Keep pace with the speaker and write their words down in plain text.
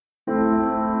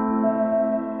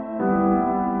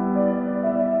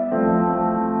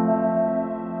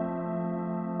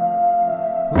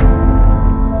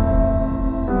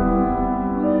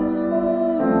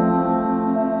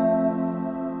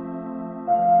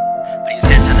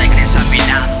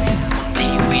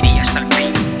iría hasta el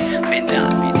fin. Ven,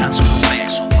 dame tan solo un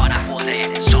beso para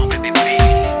poder sobrevivir.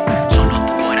 Solo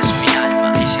tú eres mi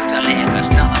alma y si te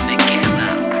alejas nada me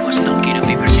queda, pues no quiero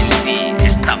vivir sin ti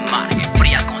esta amarga y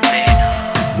fría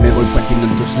condena. Me voy perdiendo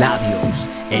en tus labios,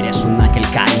 eres un ángel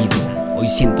caído. Hoy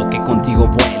siento que contigo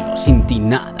vuelo, sin ti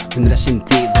nada tendrá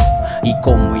sentido. Y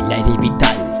como el aire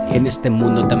vital en este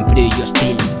mundo tan frío y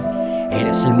hostil,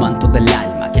 eres el manto del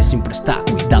alma que siempre está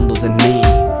cuidando de mí.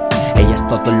 Ella es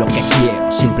todo lo que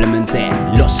quiero, simplemente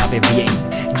lo sabe bien.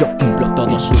 Yo cumplo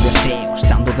todos sus deseos,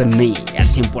 dando de mí al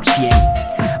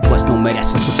 100%. Pues no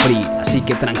mereces sufrir, así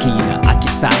que tranquila, aquí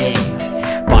estaré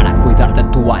para cuidar de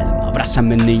tu alma.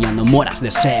 Abrázame, niña, no mueras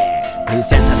de sed.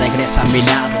 Princesa, regresa a mi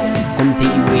lado,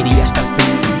 contigo iría hasta el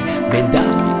fin. Ven,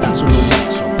 dame tan solo un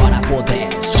beso para poder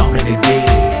sobrevivir.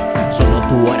 Solo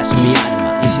tú eres mi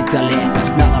alma y si te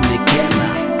alejas nada me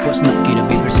queda, pues no quiero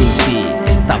vivir sin ti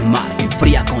esta amarga y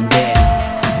fría condena.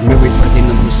 Me voy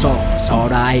perdiendo en tus ojos,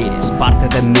 ahora eres parte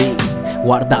de mí,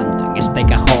 guardando en este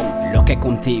cajón lo que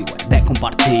contigo he de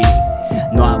compartir.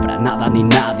 No habrá nada ni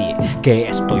nadie que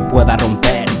esto hoy pueda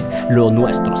romper. Lo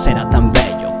nuestro será tan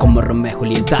bello como Romeo y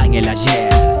Julieta en el ayer.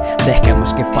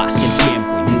 Dejemos que pase el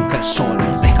tiempo y mujer solo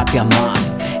déjate amar.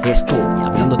 Estoy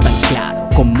hablando tan claro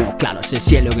como claro es el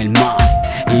cielo en el mar.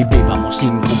 Y vivamos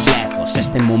sin complejos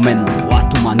este momento a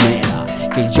tu manera,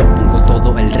 que yo pongo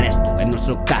todo el resto en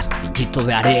nuestro castillito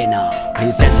de arena.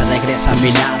 Princesa, regresa a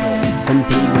mi lado,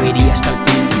 contigo iría hasta el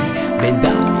fin. Ven,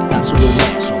 dame tan solo un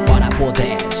beso para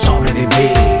poder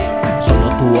sobrevivir.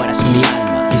 Solo tú eres mi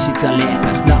alma y si te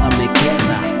alejas nada me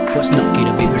queda, pues no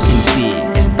quiero vivir sin ti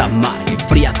esta amarga y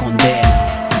fría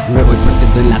condena. Me voy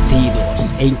perdiendo en latidos,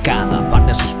 en cada par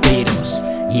de suspiros.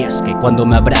 Y es que cuando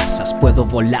me abrazas puedo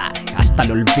volar hasta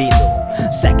el olvido.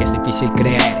 Sé que es difícil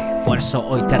creer, por eso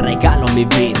hoy te regalo mi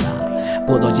vida.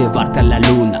 Puedo llevarte a la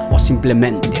luna o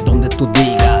simplemente donde tú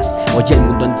digas. Hoy el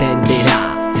mundo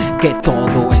entenderá que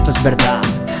todo esto es verdad.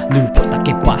 No importa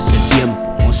que pase el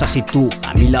tiempo, o sea si tú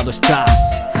a mi lado estás.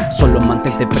 Solo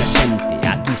mantente presente,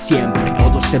 aquí siempre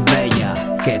todo se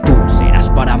bella. Que tú serás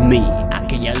para mí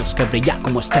aquella luz que brilla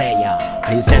como estrella.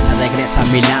 Princesa, regresa a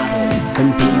mi lado,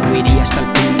 contigo iría hasta el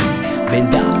fin.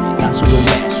 Ven, dame tan solo un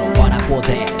beso para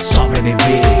poder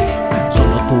sobrevivir.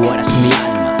 Solo tú eres mi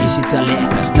alma y si te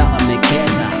alejas nada me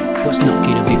queda, pues no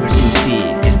quiero vivir sin ti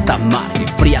esta amarga y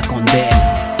fría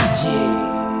condena.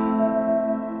 Yeah.